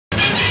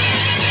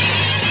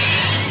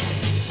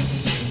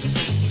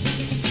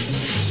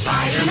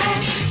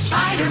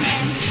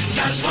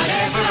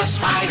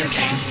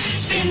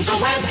spins a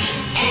web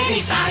any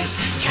size,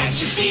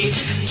 catches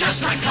thieves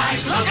just like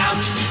flies. Look out,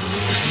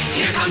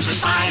 here comes the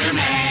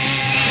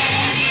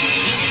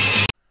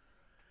Spider-Man.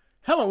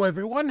 Hello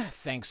everyone,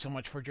 thanks so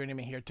much for joining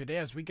me here today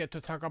as we get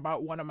to talk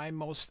about one of my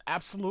most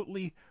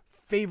absolutely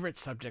favorite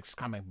subjects,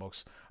 comic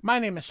books. My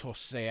name is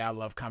Jose. I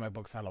love comic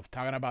books. I love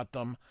talking about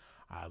them.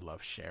 I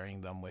love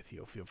sharing them with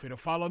you. Feel free to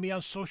follow me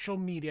on social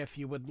media if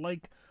you would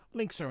like.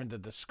 Links are in the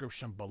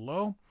description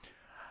below.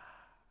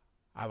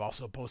 I've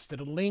also posted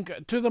a link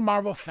to the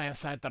Marvel fan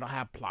site that'll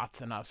have plot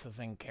synopsis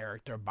and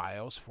character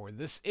bios for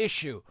this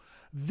issue.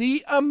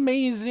 The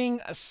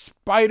Amazing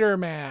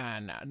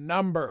Spider-Man,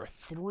 number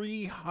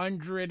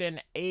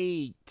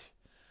 308.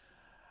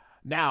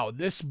 Now,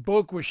 this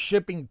book was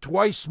shipping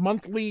twice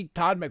monthly.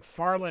 Todd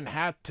McFarlane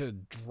had to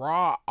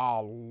draw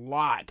a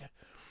lot.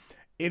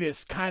 It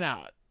is kind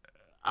of,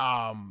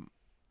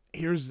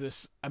 here's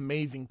this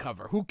amazing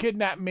cover. Who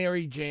Kidnapped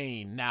Mary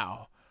Jane?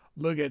 Now,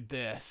 look at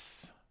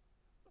this.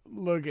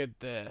 Look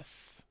at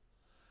this.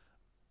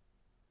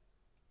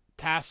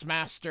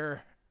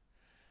 Taskmaster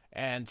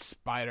and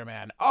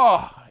Spider-Man.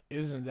 Oh,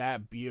 isn't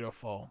that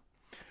beautiful?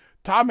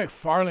 Todd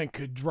McFarlane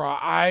could draw.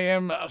 I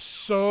am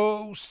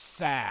so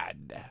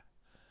sad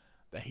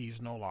that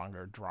he's no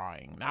longer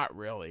drawing. Not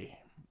really.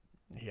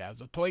 He has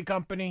a toy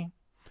company.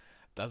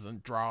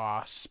 Doesn't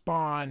draw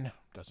Spawn.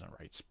 Doesn't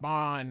write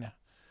Spawn.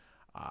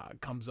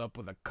 Comes up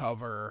with a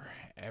cover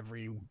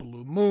every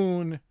blue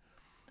moon.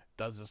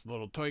 Does this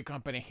little toy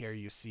company. Here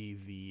you see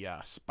the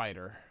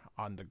spider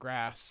on the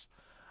grass.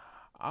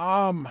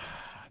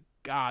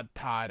 God,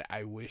 Todd,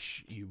 I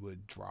wish you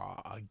would draw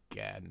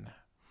again.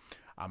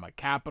 I'm a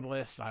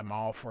capitalist. I'm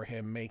all for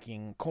him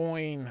making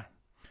coin.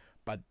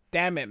 But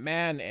damn it,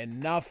 man,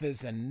 enough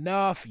is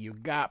enough. You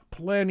got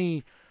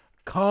plenty.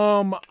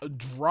 Come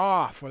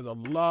draw for the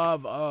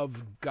love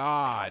of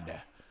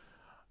God.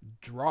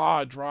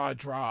 Draw, draw,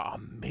 draw.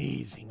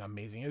 Amazing,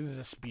 amazing. Isn't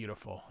this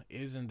beautiful?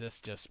 Isn't this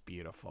just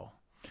beautiful?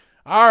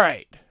 All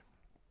right.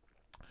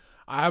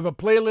 I have a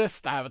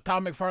playlist. I have a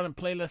Todd McFarlane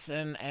playlist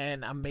and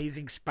an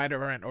Amazing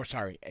Spider-Man, or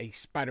sorry, a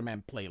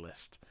Spider-Man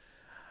playlist.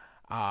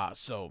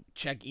 So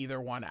check either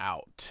one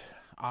out.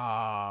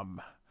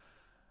 The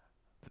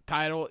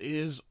title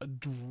is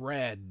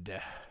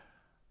Dread.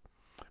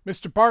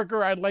 Mr.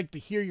 Parker, I'd like to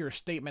hear your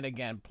statement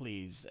again,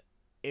 please.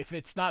 If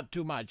it's not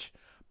too much,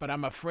 but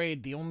I'm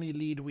afraid the only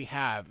lead we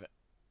have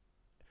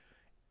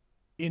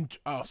in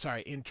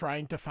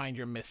trying to find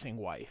your missing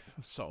wife.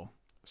 So,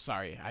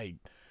 sorry, I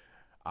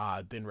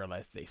didn't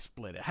realize they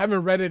split it.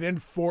 Haven't read it in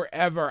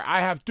forever. I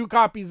have 2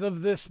 copies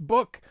of this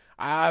book.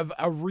 I have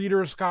a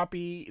reader's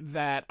copy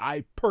that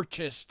I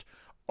purchased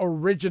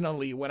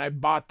originally when I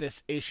bought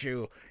this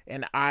issue,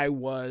 and I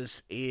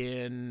was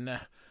in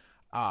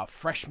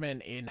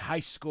freshman in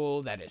high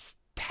school. That is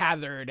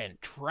tethered and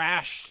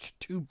trashed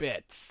to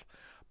bits.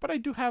 But I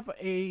do have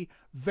a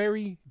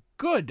very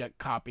good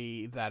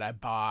copy that I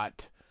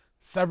bought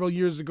several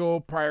years ago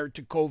prior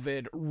to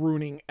COVID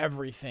ruining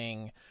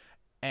everything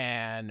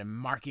and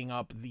marking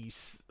up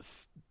these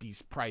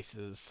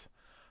prices.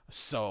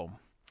 So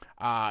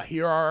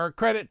here are our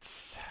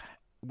credits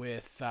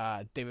with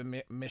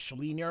David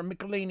Michilinie or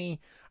Michilinie.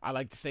 I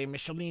like to say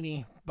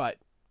Michilinie, but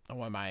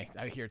what am I?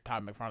 I hear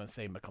Todd McFarlane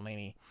say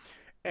Michilinie.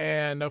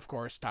 And of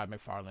course, Todd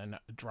McFarlane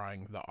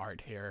drawing the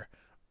art here.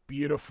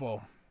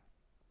 Beautiful.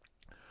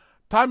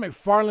 Todd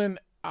McFarlane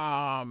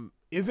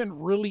isn't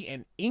really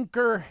an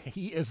inker.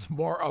 He is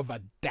more of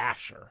a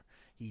dasher.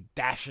 He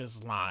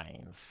dashes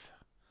lines.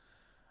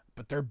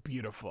 But they're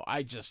beautiful.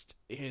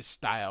 His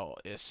style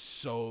is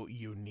so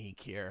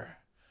unique here.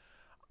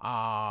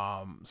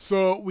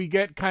 So we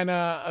get kind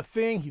of a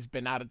thing. He's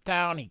been out of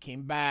town. He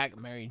came back.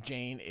 Mary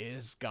Jane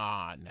is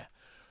gone.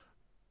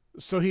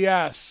 So he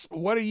asks,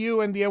 what are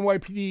you and the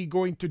NYPD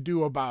going to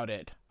do about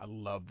it? I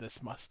love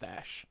this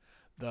mustache.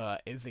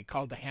 Is it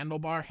called the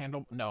handlebar?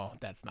 No,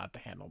 that's not the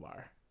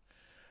handlebar.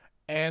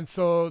 And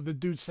so the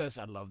dude says,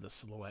 I love the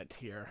silhouette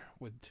here.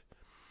 With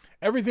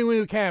everything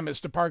we can,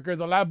 Mr. Parker.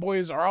 The lab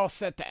boys are all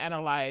set to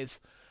analyze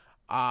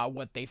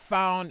what they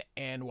found.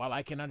 And while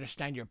I can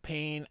understand your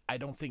pain, I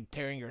don't think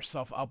tearing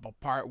yourself up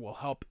apart will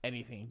help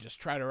anything. Just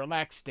try to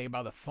relax, stay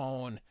by the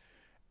phone,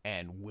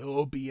 and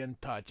we'll be in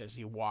touch. As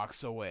he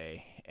walks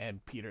away.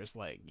 And Peter's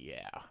like,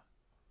 yeah,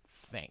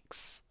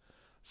 thanks.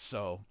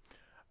 So,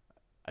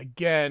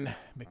 again,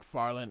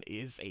 McFarlane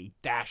is a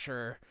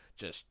dasher.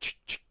 Just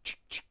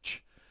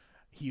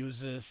he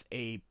uses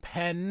a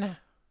pen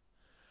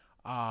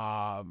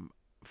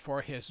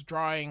for his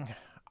drawing.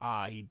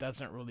 He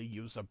doesn't really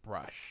use a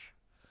brush.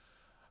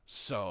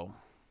 So,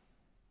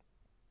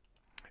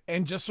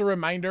 and just a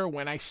reminder,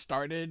 when I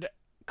started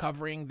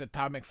covering the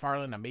Todd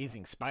McFarlane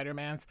Amazing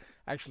Spider-Mans,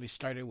 I actually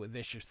started with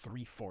issue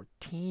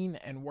 314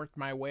 and worked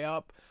my way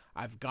up.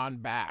 I've gone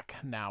back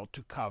now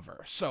to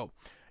cover. So,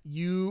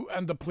 you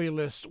and the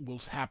playlist will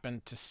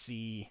happen to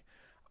see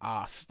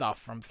stuff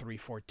from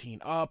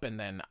 314 up, and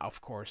then,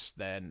 of course,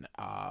 then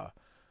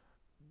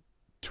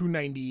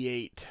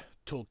 298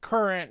 till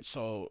current,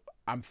 so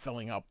I'm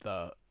filling up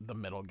the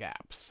middle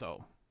gaps.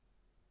 So,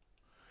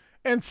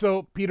 And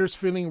so Peter's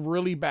feeling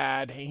really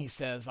bad, and he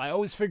says, I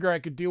always figure I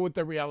could deal with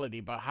the reality,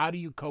 but how do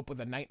you cope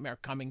with a nightmare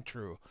coming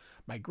true?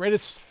 My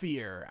greatest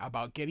fear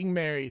about getting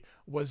married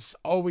was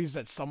always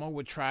that someone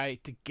would try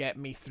to get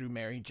me through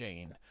Mary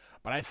Jane,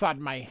 but I thought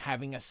my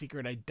having a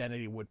secret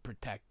identity would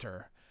protect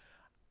her.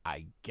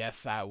 I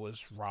guess I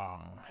was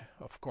wrong.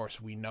 Of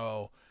course, we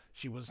know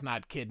she was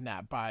not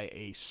kidnapped by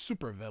a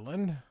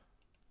supervillain.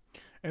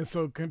 And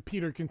so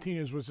Peter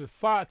continues with his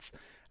thoughts.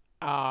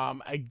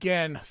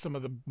 Again, some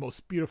of the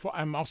most beautiful.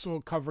 I'm also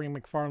covering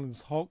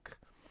McFarlane's Hulk.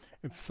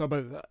 And some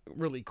of the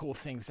really cool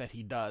things that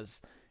he does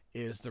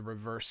is the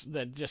reverse,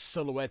 that just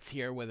silhouettes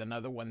here with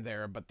another one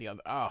there, but the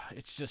other,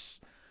 it's just,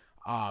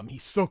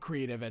 he's so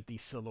creative at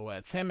these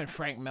silhouettes. Him and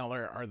Frank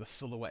Miller are the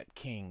silhouette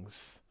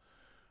kings.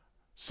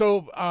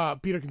 So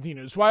Peter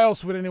continues, why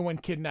else would anyone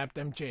kidnap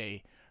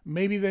MJ?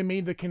 Maybe they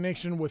made the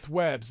connection with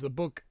Webb's, the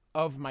book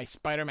of my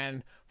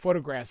Spider-Man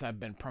photographs I've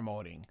been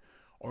promoting.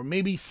 Or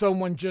maybe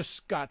someone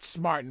just got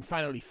smart and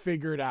finally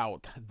figured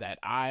out that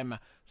I'm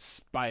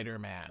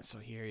Spider-Man. So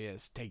here he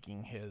is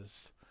taking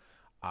his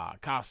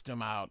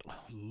costume out.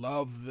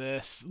 Love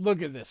this.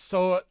 Look at this.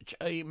 Such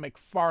a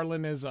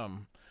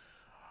McFarlaneism.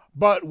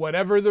 But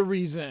whatever the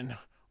reason,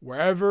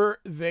 wherever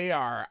they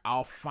are,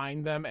 I'll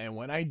find them. And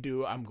when I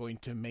do, I'm going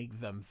to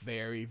make them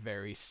very,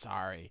 very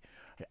sorry.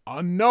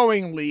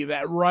 Unknowingly,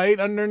 that right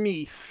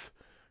underneath,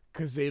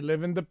 because they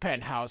live in the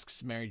penthouse,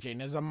 because Mary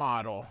Jane is a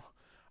model.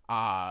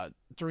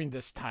 During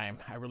this time,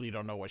 I really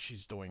don't know what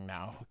she's doing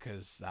now,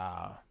 because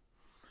I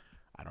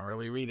don't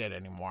really read it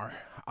anymore.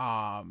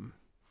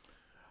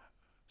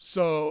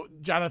 So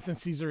Jonathan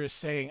Caesar is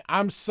saying,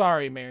 I'm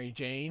sorry, Mary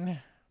Jane.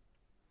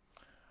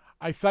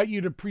 I thought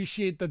you'd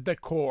appreciate the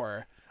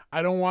decor.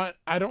 I don't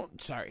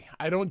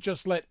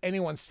just let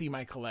anyone see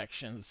my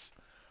collections,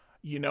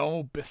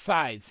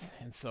 besides.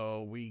 And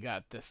so we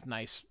got this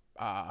nice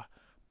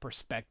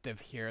perspective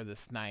here,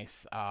 this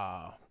nice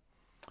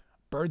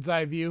bird's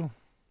eye view.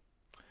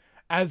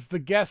 As the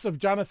guest of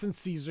Jonathan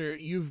Caesar,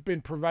 you've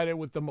been provided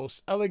with the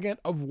most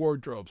elegant of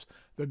wardrobes,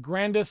 the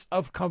grandest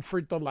of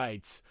comfort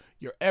delights.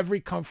 Your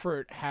every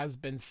comfort has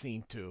been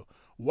seen to.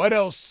 What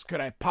else could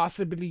I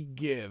possibly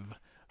give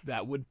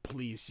that would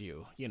please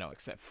you?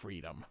 Except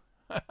freedom.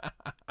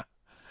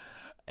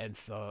 And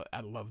so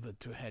I love the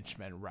two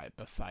henchmen right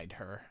beside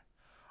her.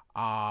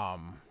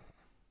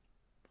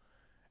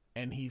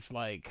 And he's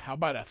like, how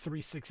about a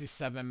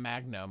 367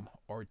 Magnum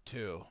or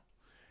two?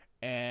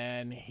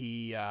 And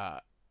he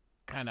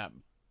kind of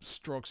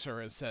strokes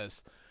her and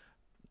says,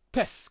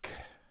 Tisk,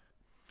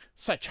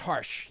 such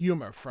harsh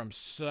humor from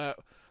so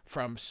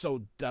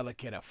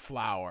delicate a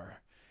flower.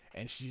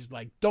 And she's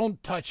like,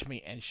 don't touch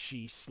me. And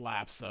she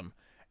slaps him.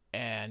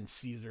 And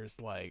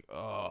Caesar's like,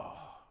 oh.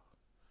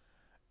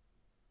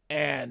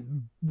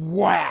 And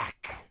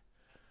whack!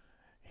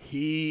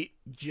 He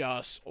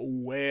just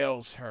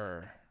wails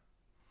her.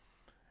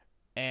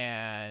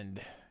 And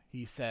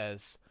he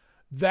says,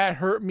 that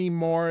hurt me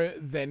more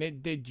than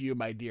it did you,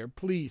 my dear.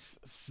 Please,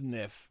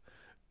 sniff.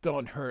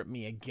 Don't hurt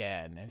me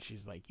again. And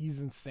she's like, he's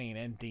insane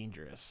and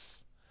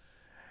dangerous.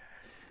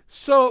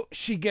 So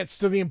she gets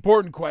to the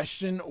important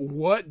question,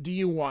 what do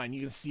you want?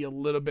 You can see a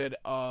little bit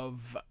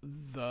of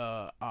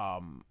the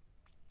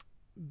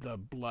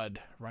blood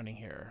running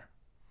here.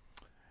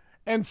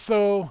 And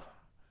so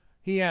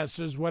he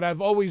answers, what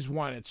I've always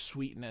wanted,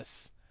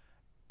 sweetness,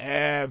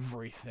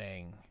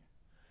 everything.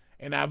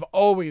 And I've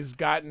always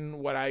gotten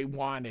what I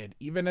wanted,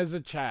 even as a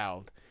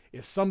child.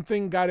 If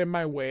something got in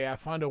my way, I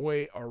found a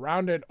way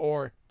around it,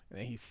 or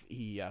and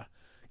he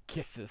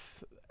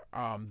kisses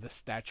the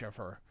statue of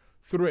her.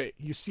 Through it,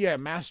 you see, I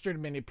mastered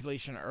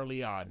manipulation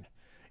early on.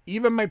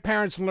 Even my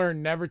parents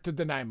learned never to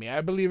deny me.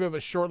 I believe it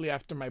was shortly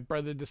after my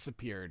brother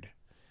disappeared.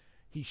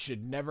 He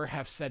should never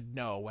have said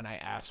no when I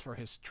asked for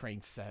his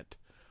train set.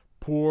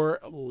 Poor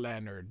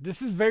Leonard.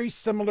 This is very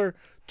similar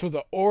to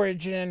the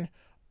origin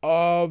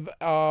of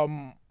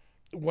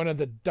one of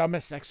the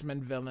dumbest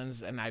X-Men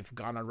villains, and I've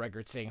gone on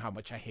record saying how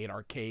much I hate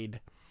Arcade.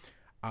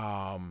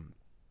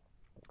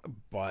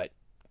 But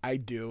I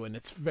do, and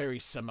it's very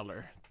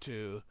similar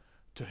to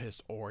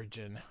his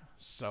origin.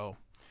 So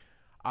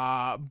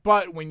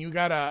but when you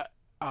got a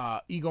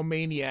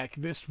egomaniac,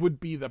 this would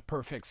be the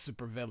perfect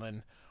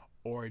supervillain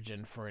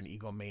origin for an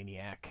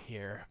egomaniac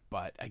here.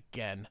 But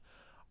again,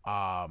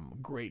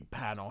 great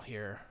panel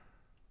here.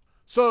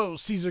 So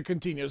Caesar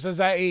continues,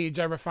 as I age,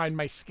 I refine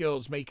my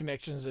skills, make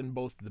connections in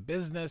both the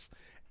business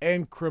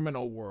and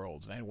criminal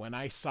worlds. And when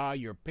I saw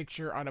your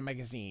picture on a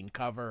magazine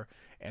cover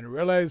and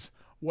realized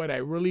what I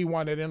really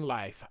wanted in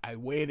life, I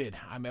waited.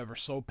 I'm ever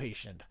so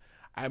patient.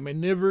 I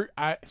maneuvered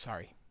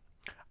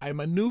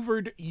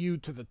you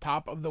to the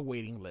top of the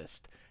waiting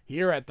list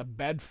here at the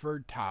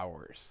Bedford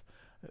Towers.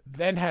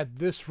 Then had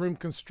this room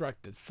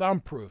constructed,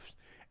 soundproofed,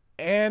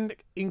 and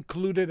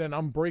included an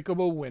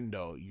unbreakable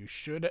window.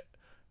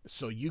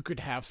 So you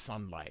could have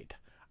sunlight.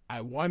 I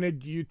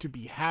wanted you to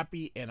be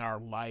happy in our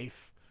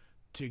life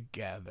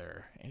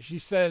together. And she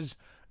says,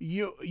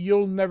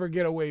 you'll never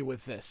get away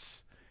with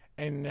this.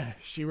 And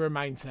she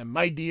reminds him,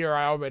 my dear,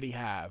 I already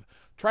have.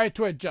 Try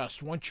to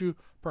adjust. Won't you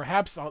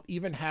Perhaps I'll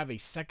even have a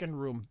second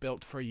room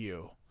built for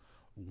you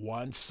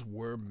once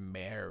we're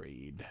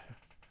married.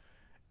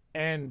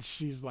 And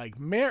she's like,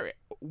 married?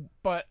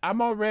 But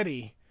I'm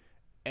already.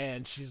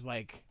 And she's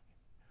like,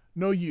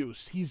 no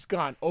use. He's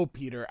gone. Oh,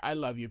 Peter, I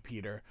love you,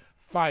 Peter.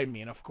 Find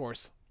me. And of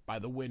course, by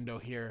the window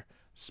here,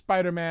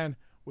 Spider-Man,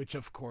 which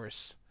of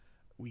course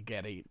we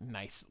get a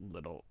nice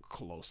little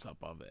close-up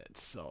of it.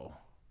 So,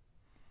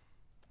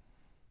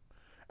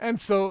 and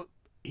so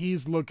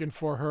he's looking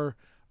for her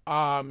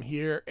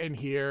here and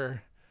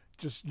here,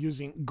 just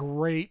using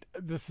great.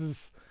 This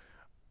is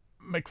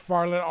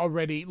McFarlane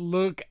already.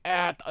 Look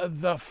at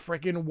the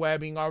freaking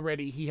webbing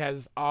already. He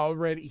has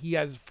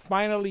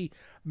finally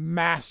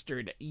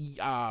mastered.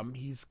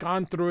 He's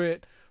gone through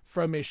it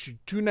from issue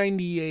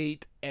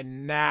 298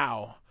 and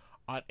now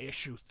on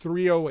issue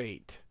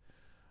 308.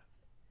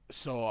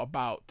 So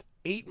about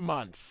 8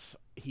 months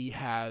he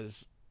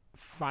has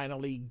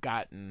finally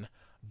gotten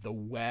the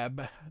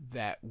web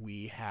that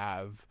we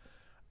have,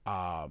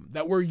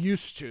 that we're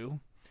used to.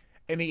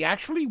 And he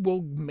actually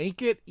will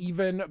make it,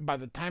 even by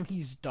the time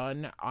he's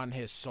done on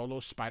his solo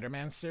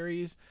Spider-Man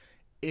series,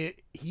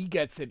 he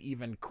gets it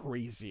even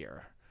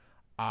crazier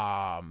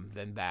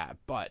than that.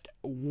 But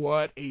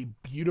what a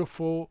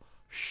beautiful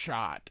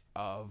shot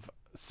of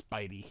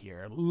Spidey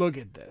here. Look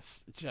at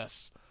this.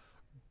 Just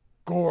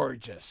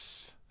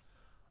gorgeous.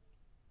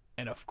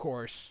 And of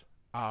course,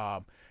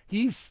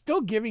 he's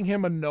still giving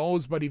him a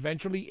nose, but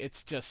eventually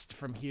it's just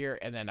from here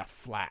and then a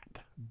flat.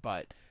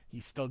 But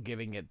he's still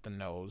giving it the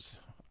nose.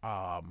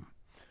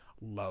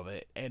 Love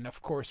it. And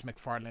of course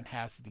McFarlane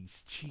has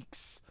these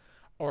cheeks,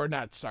 or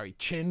not, sorry,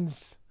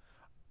 chins.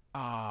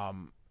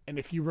 And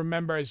if you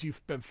remember, as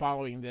you've been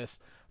following this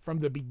from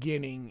the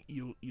beginning,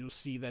 you'll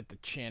see that the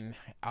chin,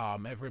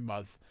 every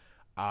month,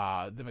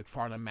 the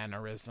McFarlane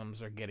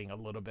mannerisms are getting a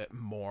little bit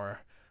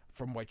more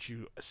from what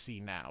you see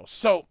now.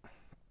 So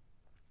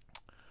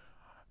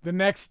the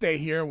next day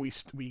here,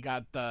 we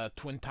got the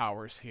Twin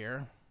Towers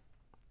here.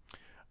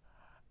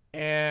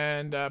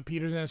 And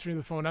Peter's answering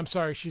the phone. I'm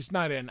sorry, she's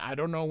not in. I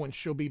don't know when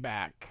she'll be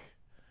back.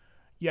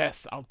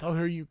 Yes, I'll tell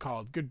her you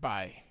called.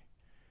 Goodbye.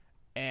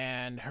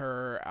 And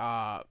her,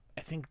 I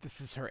think this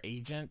is her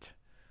agent.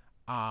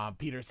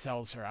 Peter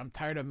tells her, I'm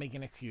tired of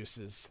making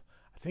excuses.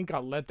 I think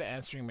I'll let the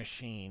answering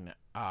machine,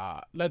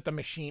 let the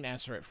machine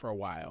answer it for a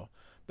while.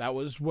 That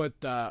was what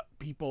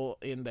people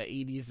in the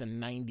 80s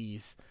and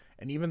 90s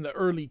and even the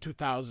early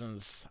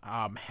 2000s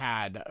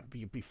had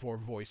before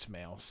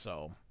voicemail.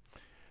 So.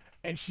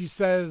 And she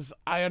says,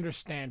 I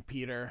understand,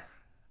 Peter.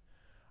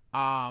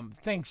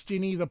 Thanks,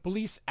 Ginny. The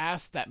police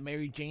asked that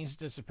Mary Jane's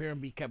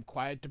disappearance be kept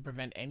quiet to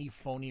prevent any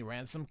phony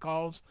ransom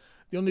calls.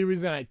 The only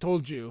reason I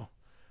told you,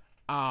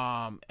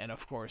 and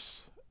of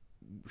course,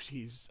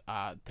 she's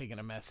taking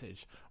a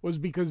message, was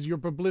because your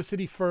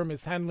publicity firm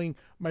is handling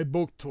my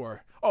book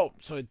tour. Oh,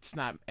 so it's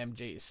not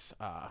MJ's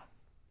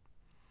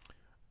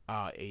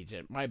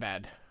agent. My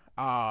bad.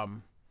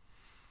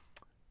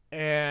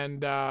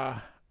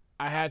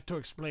 I had to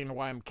explain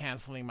why I'm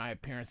canceling my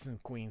appearance in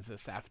Queens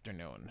this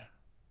afternoon.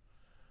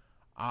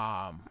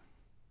 And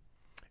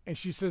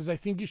she says, I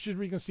think you should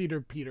reconsider,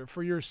 Peter,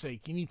 for your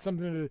sake. You need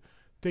something to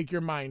take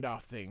your mind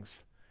off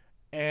things.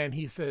 And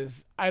he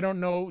says, I don't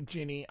know,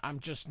 Ginny. I'm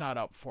just not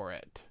up for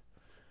it.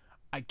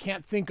 I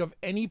can't think of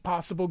any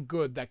possible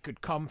good that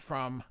could come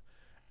from...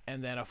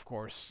 And then, of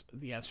course,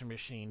 the answer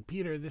machine.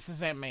 Peter, this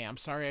is Aunt May. I'm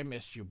sorry I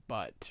missed you,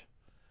 but...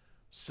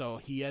 So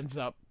he ends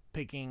up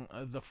picking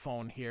the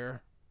phone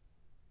here.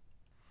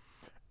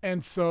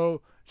 And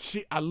so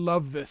I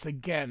love this.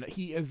 Again,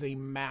 he is a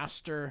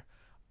master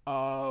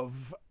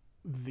of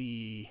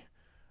the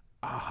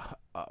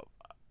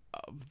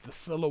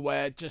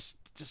silhouette. Just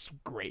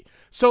great.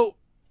 So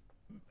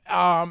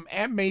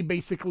Aunt May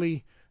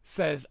basically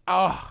says,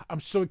 "Oh, I'm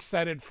so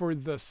excited for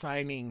the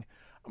signing.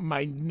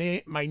 My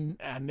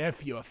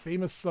nephew, a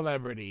famous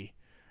celebrity."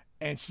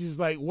 And she's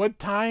like, "What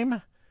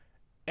time?"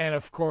 And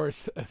of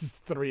course, it's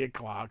 3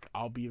 o'clock.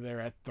 I'll be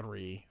there at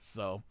 3.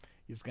 So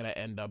he's gonna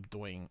end up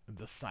doing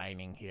the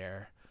signing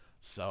here.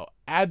 So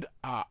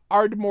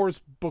Ardmore's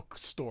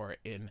bookstore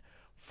in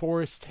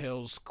Forest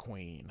Hills,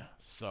 Queen.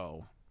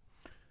 So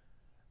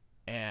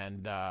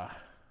and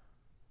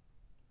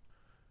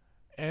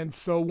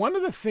so one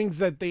of the things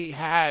that they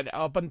had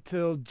up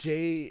until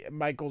J.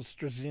 Michael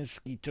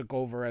Straczynski took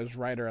over as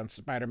writer on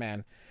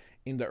Spider-Man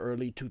in the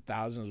early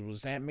 2000s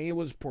was Aunt May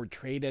was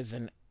portrayed as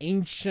an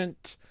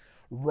ancient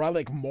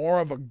relic, more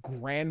of a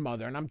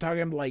grandmother, and I'm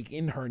talking like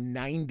in her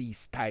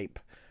 90s type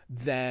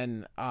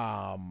than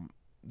a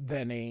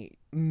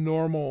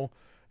normal,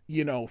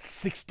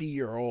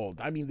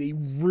 60-year-old. I mean, they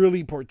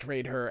really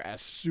portrayed her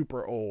as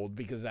super old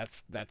because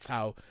that's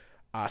how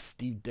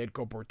Steve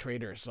Ditko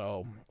portrayed her.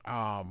 So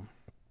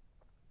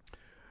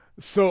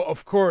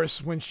of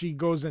course, when she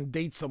goes and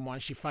dates someone,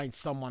 she finds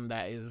someone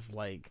that is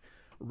like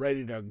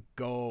ready to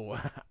go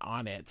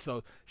on it.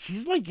 So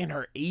she's like in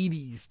her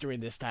 80s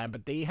during this time,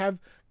 but they have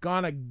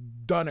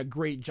done a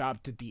great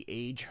job to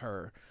de-age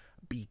her,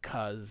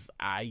 because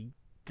I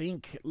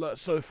think,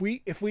 so if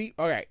we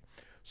all right,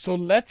 so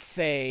let's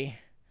say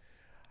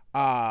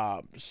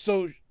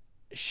So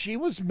she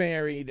was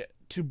married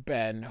to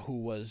Ben, who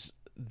was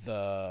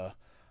the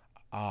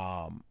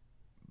um,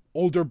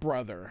 older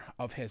brother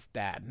of his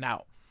dad.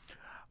 Now,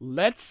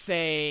 let's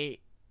say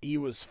he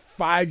was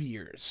 5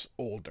 years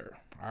older.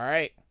 All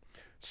right.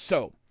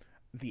 So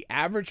the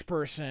average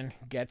person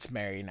gets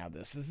married. Now,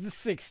 this is the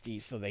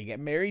 60s, so they get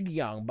married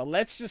young. But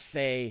let's just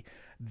say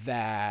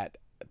that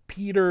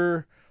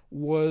Peter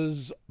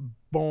was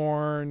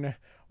born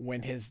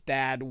when his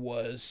dad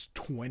was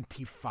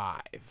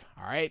 25.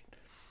 All right.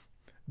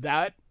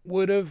 That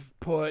would have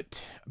put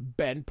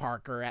Ben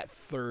Parker at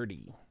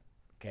 30.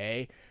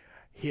 Okay.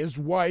 His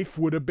wife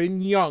would have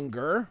been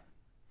younger.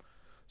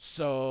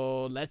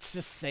 So let's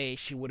just say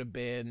she would have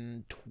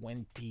been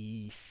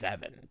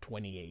 27,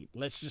 28.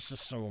 Let's just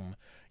assume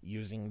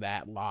using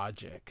that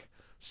logic.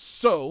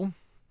 So,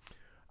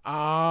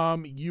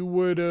 you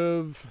would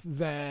have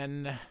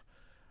then,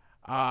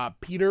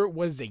 Peter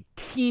was a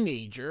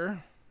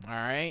teenager. All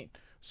right.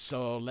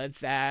 So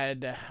let's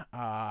add,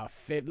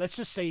 let's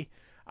just say,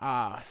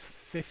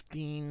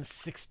 15,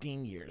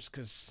 16 years,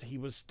 because he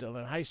was still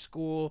in high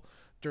school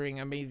during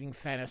Amazing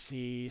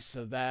Fantasy,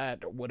 so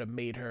that would have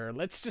made her,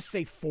 let's just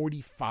say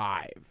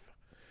 45.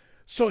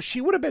 So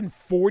she would have been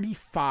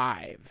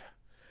 45.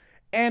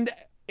 And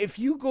if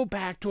you go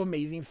back to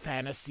Amazing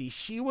Fantasy,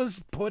 she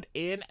was put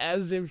in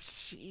as if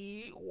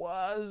she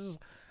was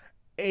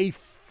a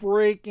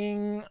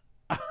freaking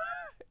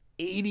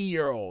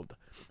 80-year-old.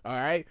 All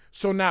right?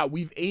 So now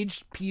we've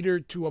aged Peter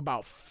to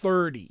about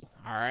 30.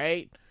 All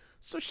right?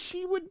 So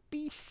she would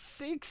be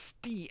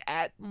 60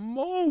 at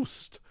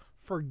most.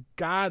 For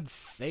God's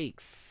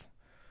sakes.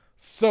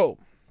 So,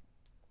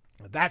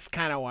 that's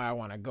kind of what I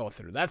want to go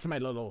through. That's my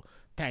little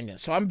tangent.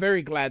 So, I'm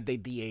very glad they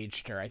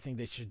de-aged her. I think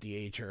they should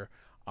de-age her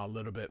a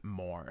little bit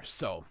more.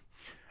 So,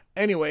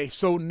 anyway,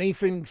 so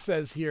Nathan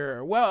says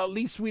here, well, at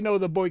least we know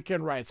the boy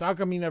can write. So, how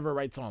come he never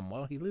writes home?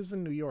 Well, he lives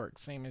in New York,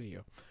 same as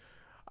you.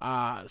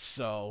 And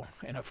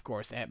of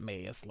course, Aunt May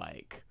is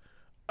like,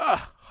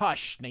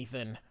 hush,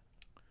 Nathan.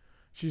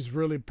 She's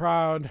really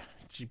proud.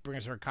 She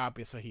brings her a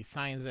copy, so he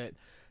signs it.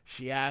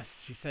 She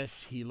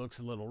says he looks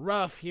a little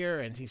rough here,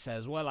 and he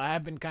says, well, I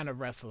have been kind of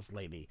restless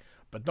lately,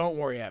 but don't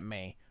worry, Aunt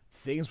May.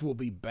 Things will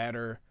be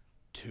better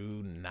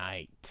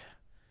tonight.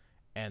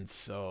 And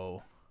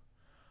so,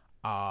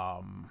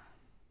 the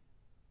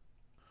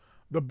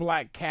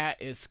black cat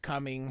is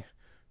coming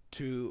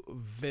to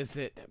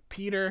visit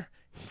Peter.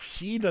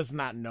 She does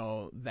not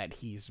know that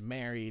he's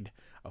married.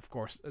 Of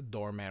course, the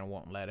doorman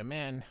won't let him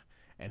in,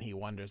 and he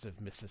wonders if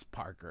Mrs.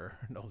 Parker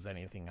knows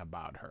anything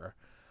about her.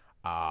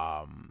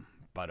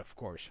 But of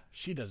course,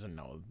 she doesn't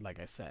know, like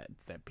I said,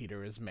 that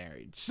Peter is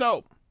married.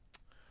 So,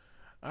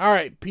 all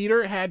right,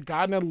 Peter had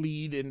gotten a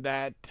lead in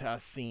that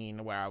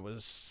scene where I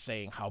was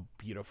saying how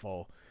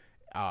beautiful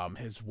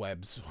his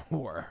webs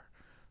were.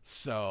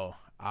 So,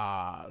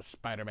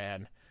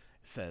 Spider-Man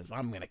says,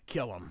 I'm going to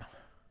kill him.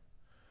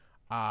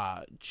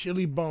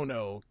 Chili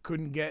Bono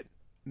couldn't get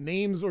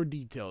names or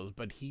details,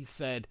 but he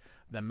said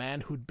the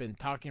man who'd been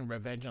talking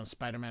revenge on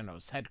Spider-Man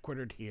was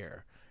headquartered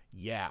here.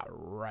 Yeah,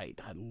 right.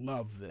 I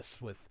love this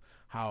with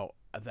how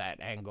that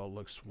angle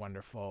looks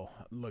wonderful.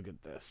 Look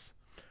at this.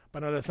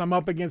 But unless I'm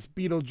up against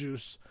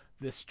Beetlejuice,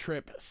 this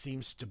trip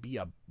seems to be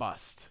a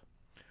bust.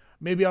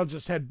 Maybe I'll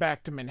just head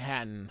back to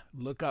Manhattan,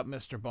 look up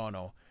Mr.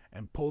 Bono,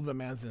 and pull the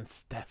man's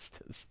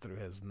intestines through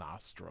his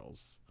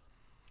nostrils.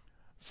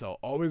 So,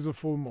 always a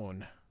full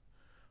moon.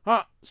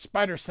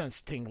 Spider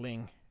sense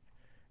tingling.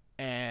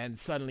 And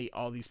suddenly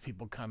all these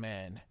people come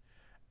in.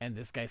 And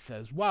this guy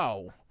says,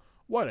 wow,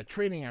 what a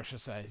training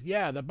exercise.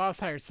 Yeah, the boss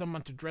hired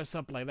someone to dress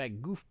up like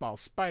that goofball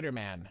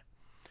Spider-Man.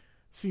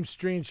 Seems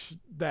strange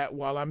that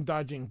while I'm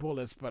dodging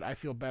bullets, but I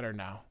feel better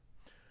now.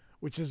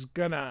 Which is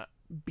gonna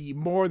be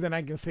more than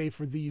I can say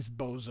for these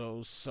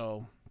bozos,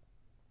 so...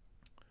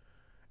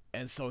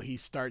 And so he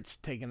starts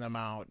taking them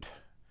out.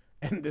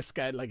 And this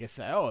guy, like I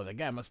said, oh, the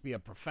guy must be a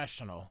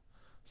professional.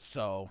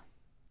 So...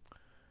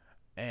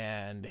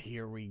 And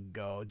here we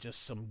go.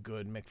 Just some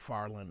good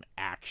McFarlane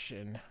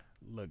action.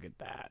 Look at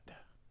that.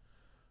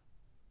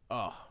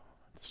 Oh,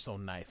 so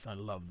nice. I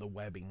love the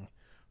webbing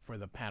for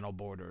the panel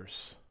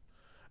borders.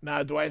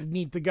 Now, do I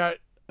need to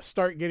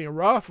start getting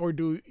rough, or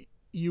do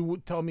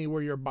you tell me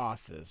where your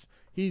boss is?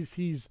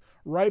 He's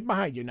right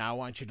behind you. Now I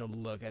want you to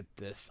look at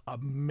this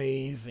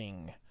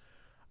amazing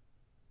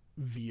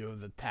view of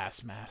the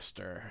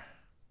Taskmaster.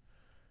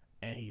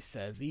 And he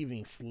says,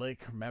 evening,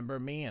 Slick, remember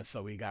me? And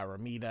so we got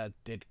Ramita,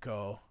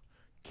 Ditko,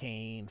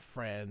 Kane,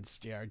 Friends,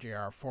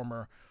 JR,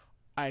 former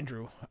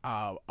Andrew,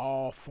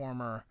 all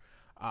former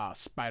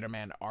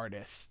Spider-Man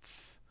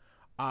artists.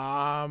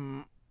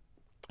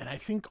 And I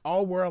think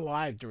all were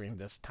alive during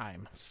this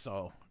time.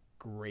 So,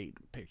 great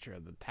picture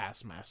of the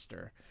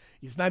Taskmaster.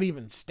 He's not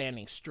even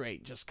standing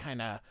straight, just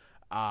kind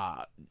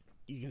of,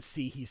 you can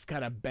see he's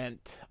kind of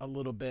bent a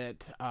little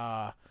bit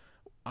on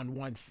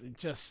one,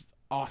 just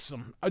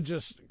awesome,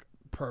 just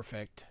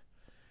perfect.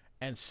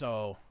 And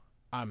so,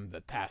 I'm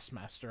the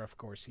Taskmaster, of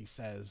course, he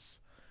says.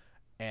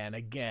 And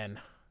again,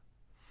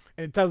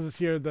 It tells us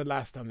here the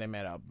last time they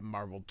met up,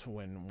 Marvel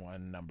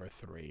 2-in-1 number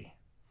 3.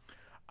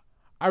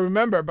 I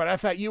remember, but I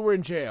thought you were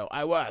in jail.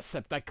 I was,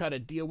 except I cut a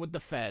deal with the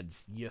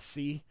feds. You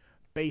see?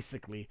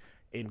 Basically,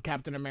 in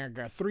Captain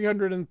America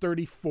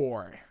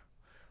 334.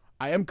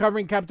 I am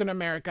covering Captain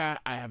America.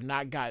 I have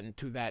not gotten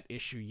to that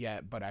issue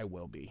yet, but I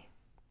will be.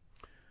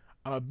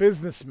 I'm a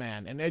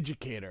businessman, an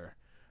educator.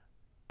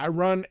 I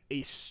run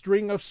a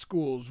string of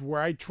schools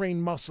where I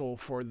train muscle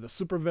for the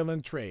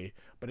supervillain trade,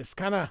 but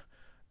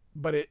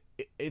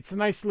it's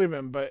nice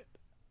living, but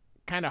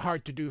kind of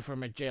hard to do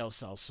from a jail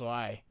cell. So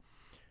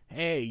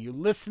hey, you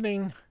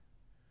listening?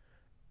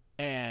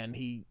 And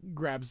he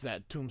grabs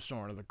that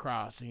tombstone of the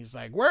cross, and he's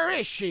like, "Where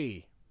is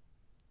she?"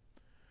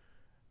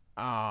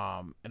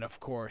 And of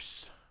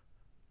course,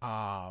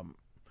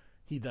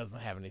 he doesn't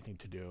have anything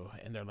to do,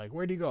 and they're like,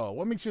 "Where'd he go?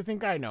 What makes you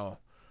think I know?"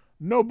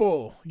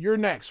 "Noble, you're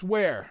next.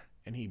 Where?"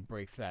 And he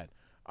breaks that.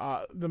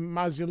 The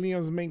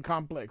Michilinie's main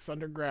complex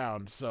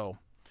underground. So,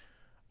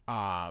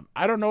 I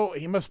don't know.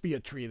 He must be a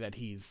tree that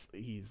he's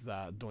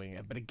doing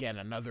it. But again,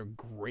 another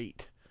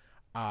great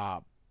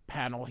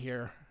panel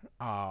here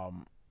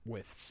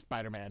with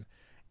Spider-Man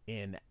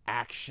in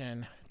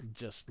action. It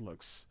just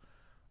looks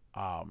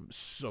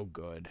so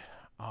good.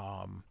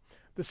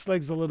 This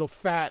leg's a little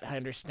fat. I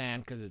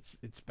understand because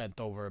it's bent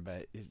over,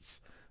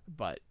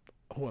 but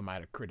who am I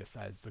to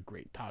criticize the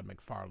great Todd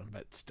McFarlane?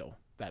 But still,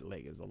 that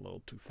leg is a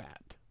little too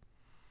fat.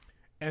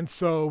 And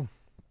so,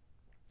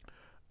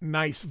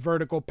 nice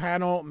vertical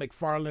panel,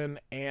 McFarlane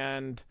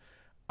and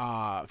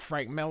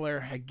Frank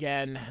Miller.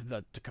 Again,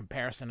 the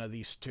comparison of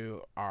these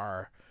two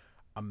are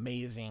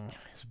amazing.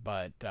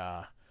 But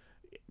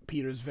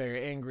Peter's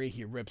very angry.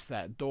 He rips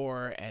that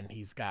door, and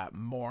he's got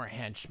more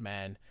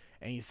henchmen.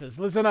 And he says,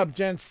 "Listen up,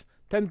 gents.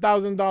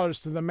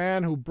 $10,000 to the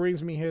man who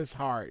brings me his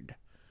heart.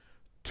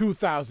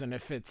 2,000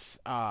 if it's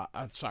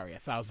sorry,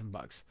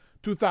 $1,000.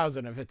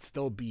 2,000 if it's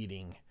still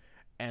beating."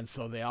 And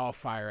so they all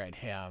fire at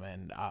him,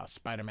 and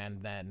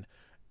Spider-Man then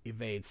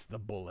evades the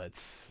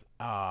bullets.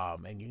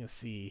 And you can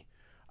see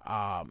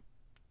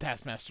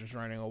Taskmaster's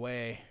running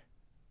away,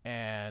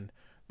 and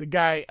the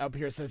guy up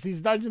here says,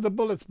 "He's dodging the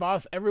bullets,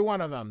 boss. Every one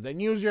of them. Then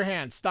use your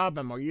hand. Stop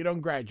him, or you don't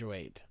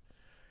graduate."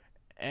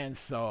 And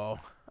so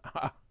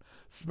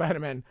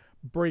Spider-Man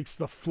breaks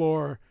the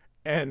floor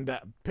and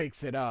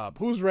picks it up.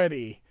 Who's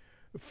ready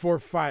for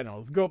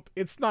finals? Go.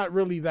 It's not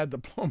really that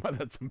diploma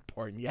that's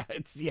important. Yeah,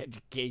 it's the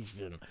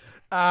education.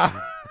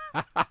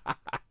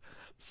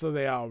 So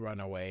they all run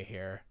away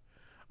here.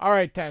 "All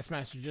right,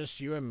 Taskmaster, just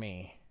you and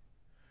me."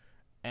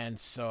 And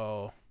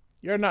so,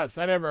 "You're nuts.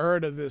 I never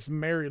heard of this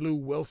Mary Lou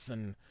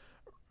Wilson."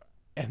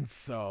 And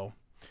so,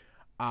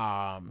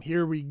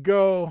 here we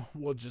go.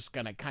 We're just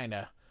gonna kind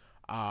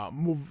of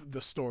move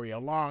the story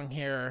along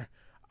here.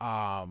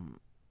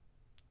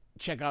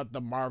 Check out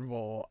the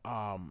Marvel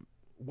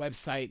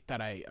website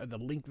the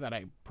link that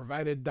I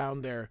provided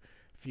down there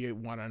if you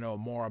want to know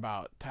more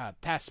about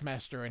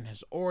Taskmaster and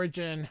his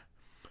origin.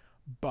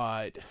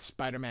 But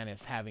Spider-Man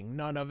is having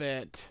none of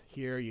it.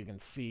 Here you can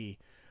see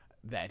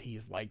that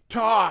he's like,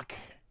 "Talk!"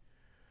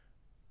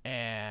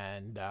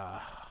 And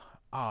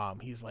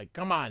he's like,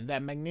 "Come on,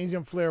 that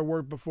magnesium flare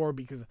worked before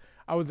because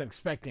I wasn't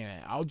expecting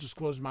it. I'll just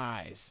close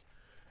my eyes."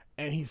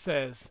 And he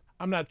says,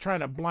 "I'm not trying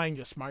to blind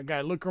you, smart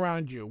guy. Look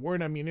around you. We're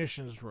in a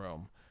munitions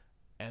room."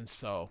 And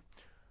so,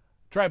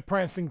 "Try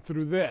prancing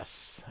through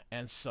this."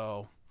 And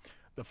so,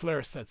 the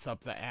flare sets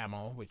up the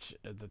ammo, which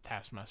the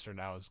Taskmaster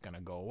now is going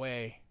to go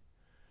away.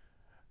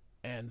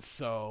 And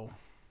so,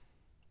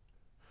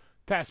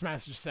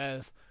 Taskmaster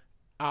says,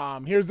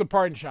 "Here's the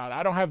parting shot.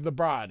 I don't have the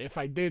broad. If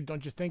I did,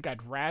 don't you think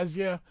I'd razz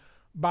you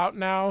about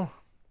now?"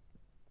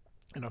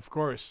 And of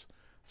course,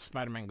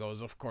 Spider-Man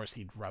goes, "Of course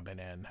he'd rub it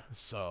in."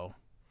 So,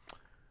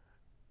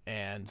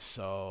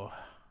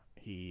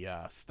 he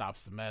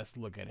stops the mess.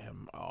 Look at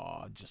him.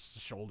 Oh, just the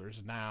shoulders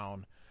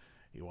down.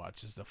 He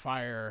watches the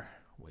fire,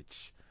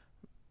 which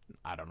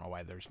I don't know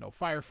why there's no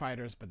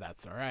firefighters, but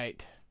that's all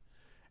right.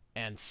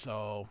 And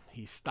so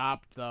he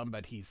stopped them,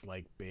 but he's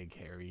like big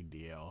hairy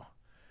deal.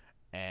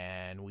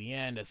 And we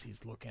end as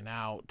he's looking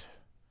out,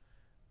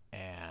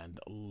 and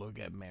look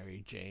at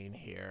Mary Jane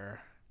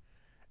here,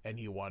 and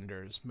he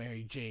wonders,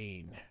 "Mary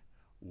Jane,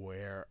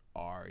 where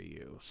are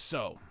you?"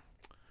 So,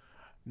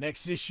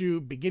 next issue,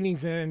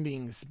 beginnings and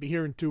endings. Be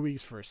here in 2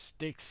 weeks for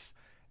Sticks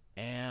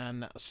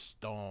and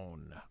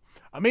Stone.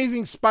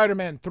 Amazing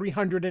Spider-Man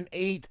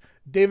 308,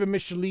 David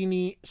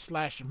Michilinie /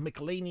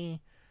 Michilinie,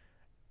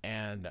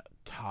 and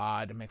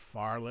Todd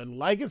McFarlane.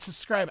 Like and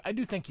subscribe. I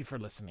do thank you for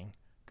listening.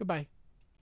 Goodbye.